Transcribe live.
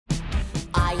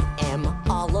am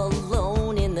all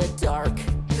alone in the dark,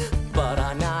 but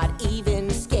I'm not even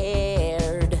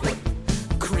scared.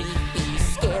 Creepy,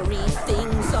 scary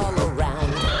things all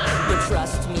around, but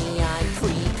trust me, I'm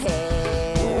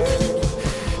prepared.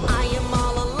 I am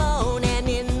all alone and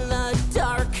in the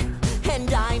dark,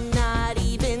 and I'm not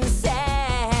even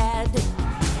sad.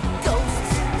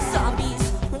 Ghosts,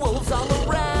 zombies, wolves all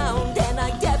around, and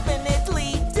I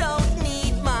definitely don't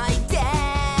need my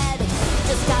dad.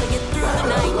 Just gotta get through the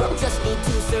night, just need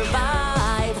to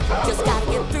survive. Just gotta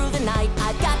get through the night,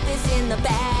 I've got this in the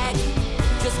bag.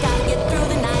 Just gotta get through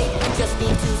the night, just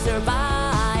need to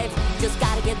survive. Just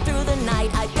gotta get through the night,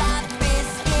 I've got this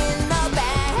in the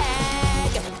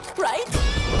bag. Right?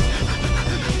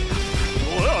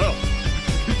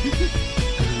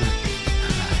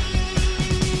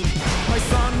 My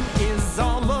son is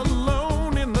all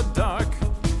alone in the dark.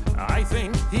 I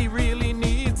think he really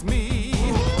needs me.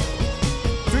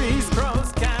 Trees,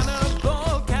 crows,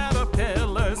 cannibal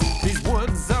caterpillars. These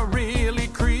woods are really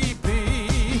creepy.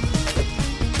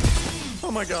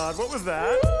 Oh my God, what was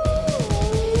that?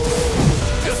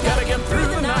 Just gotta get through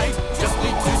the night, just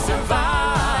need to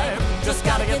survive. Just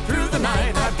gotta get through the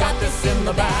night, I've got this in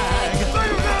the bag.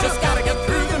 Just gotta get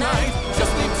through the night,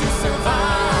 just need to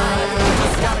survive.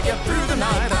 Just gotta get through the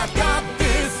night, I've got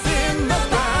this in the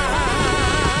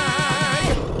bag.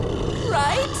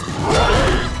 Right?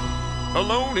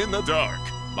 Alone in the Dark.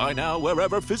 Buy now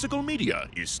wherever physical media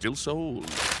is still sold.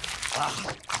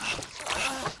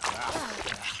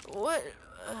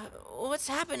 What's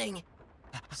happening?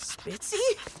 Spitzy?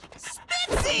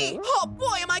 Spitzy! Oh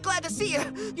boy, am I glad to see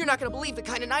you! You're not gonna believe the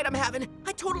kind of night I'm having.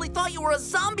 I totally thought you were a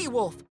zombie wolf.